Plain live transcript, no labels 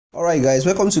Alright guys,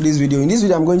 welcome to this video. In this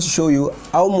video I'm going to show you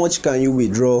how much can you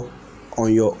withdraw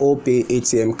on your Opay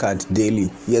ATM card daily.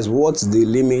 Yes, what's the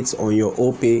limit on your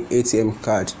Opay ATM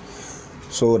card?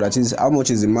 So that is how much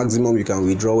is the maximum you can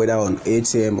withdraw whether on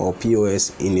ATM or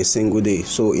POS in a single day.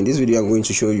 So in this video I'm going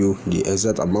to show you the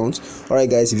exact amount. Alright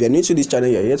guys, if you're new to this channel,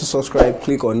 you're here to subscribe,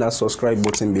 click on that subscribe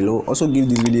button below. Also give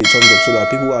this video a thumbs up so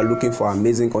that people who are looking for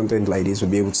amazing content like this will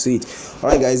be able to see it.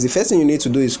 Alright guys, the first thing you need to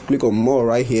do is click on more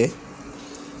right here.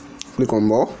 Click on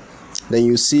more, then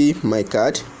you see my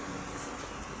card.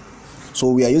 So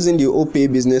we are using the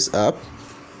Opay business app.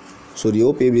 So the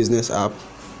Opay business app,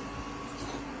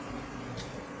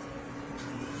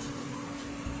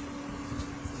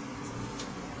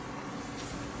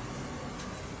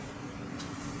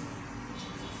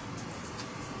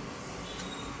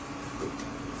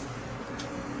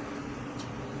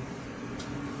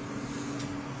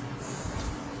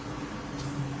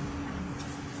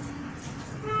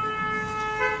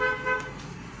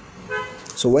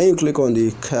 so when you click on the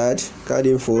card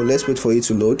info, let's wait for it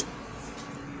to load.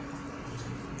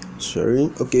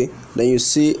 Okay, then you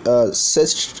see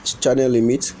set channel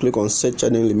limit. Click on set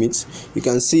channel limit. You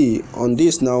can see on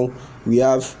this now we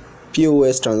have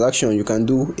POS transaction. You can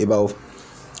do about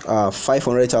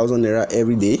 500,000 naira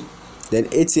every day. Then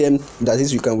ATM, that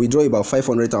is, you can withdraw about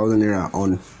 500,000 naira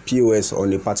on POS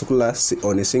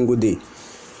on a single day.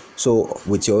 So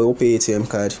with your Opay ATM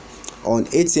card, on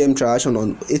ATM transaction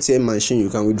on ATM machine, you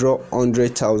can withdraw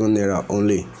 100,000 naira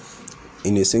only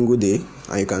in a single day,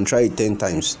 and you can try it 10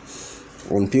 times.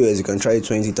 On POS you can try it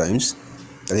 20 times.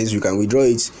 That is, you can withdraw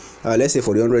it, let's say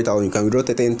for the 100,000 you can withdraw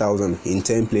 10,000 in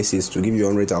 10 places to give you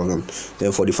 100,000.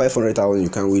 Then for the 500,000 you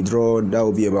can withdraw, that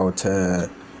will be about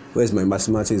where's my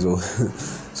mathematics? Oh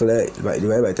so that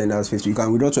divided by 10, that's 50. You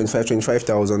can withdraw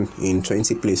 25,000 in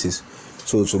 20 places,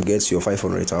 so to get your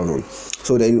 500,000.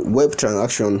 So then web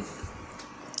transaction,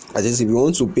 that is, if you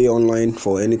want to pay online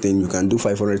for anything, you can do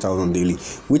 500,000 daily,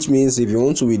 which means if you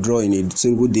want to withdraw in a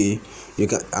single day, you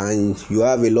can, and you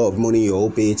have a lot of money in your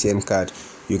Opay ATM card,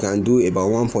 you can do about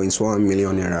 1.1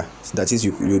 million naira. That is,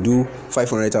 you do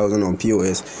 500,000 on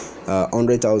POS,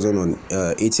 100,000 on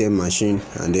ATM machine,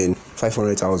 and then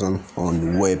 500,000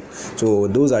 on web. So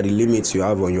those are the limits you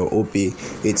have on your Opay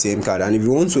ATM card. And if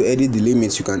you want to edit the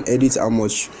limits, you can edit how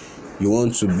much you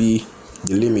want to be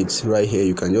the limit right here.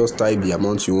 You can just type the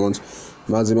amount you want,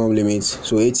 maximum limit.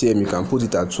 So ATM, you can put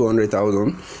it at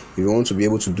 200,000 if you want to be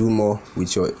able to do more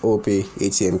with your Opay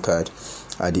ATM card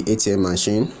at the ATM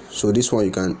machine. So this one,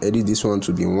 you can edit this one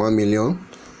to be 1 million.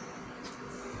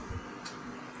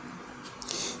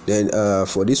 Then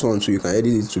for this one too, you can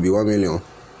edit it to be 1 million.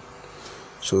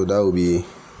 So that will be,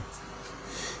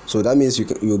 so that means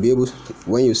you'll be able,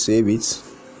 when you save it,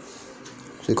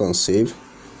 click on save,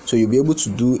 so you'll be able to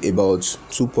do about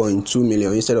 2.2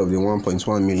 million instead of the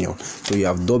 1.1 million. So you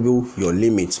have double your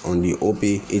limit on the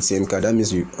Opay ATM card. That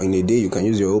means in a day you can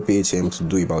use your Opay ATM to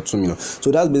do about 2 million.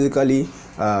 So that's basically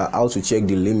how to check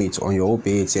the limit on your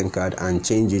Opay ATM card and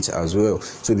change it as well.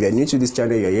 So if you're new to this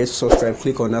channel, you're yet to subscribe,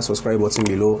 click on that subscribe button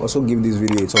below. Also give this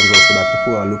video a thumbs up so that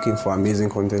people who are looking for amazing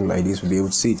content like this will be able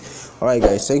to see it. Alright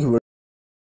guys, thank you very much.